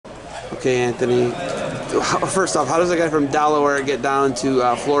Okay, Anthony. First off, how does a guy from Delaware get down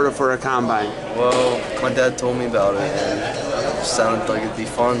to Florida for a combine? Well, my dad told me about it, and it sounded like it'd be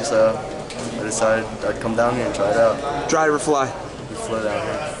fun, so I decided I'd come down here and try it out. Drive or fly? We flew down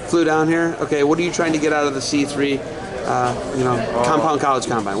here. Flew down here? Okay, what are you trying to get out of the C3, compound college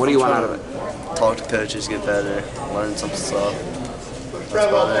combine? What do you want out of it? Talk to coaches, get better, learn some stuff. That's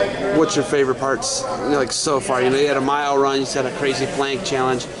about it. What's your favorite parts, like so far? You had a mile run, you said a crazy plank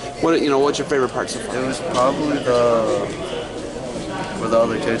challenge. What's your favorite part so far? It was probably where the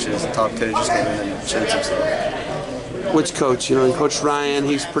other coaches, the top coaches came in and showed some stuff. Which coach? Coach Ryan,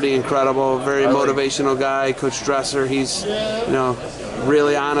 he's pretty incredible, very motivational guy. Coach Dresser, he's,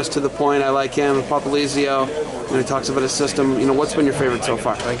 really honest to the point. I like him. Papalizio, he talks about his system. What's been your favorite so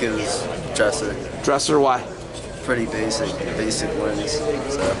far? I think it was Dresser. Dresser, why? Pretty basic wins.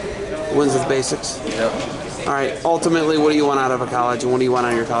 So. Wins with basics? Yep. All right, ultimately, what do you want out of a college, and what do you want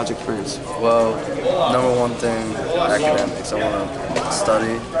out of your college experience? Well, number one thing, academics. I want to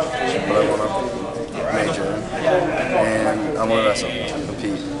study, but I want to major in, and I want to wrestle,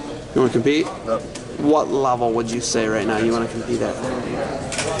 compete. You want to compete? Yep. What level would you say right now you want to compete at?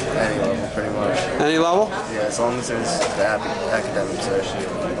 Any level, pretty much. Any level? Yeah, as long as there's the academics there.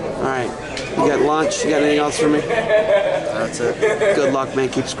 All right. You got lunch? You got anything else for me? That's it. Good luck, man.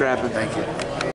 Keep scrapping. Thank you.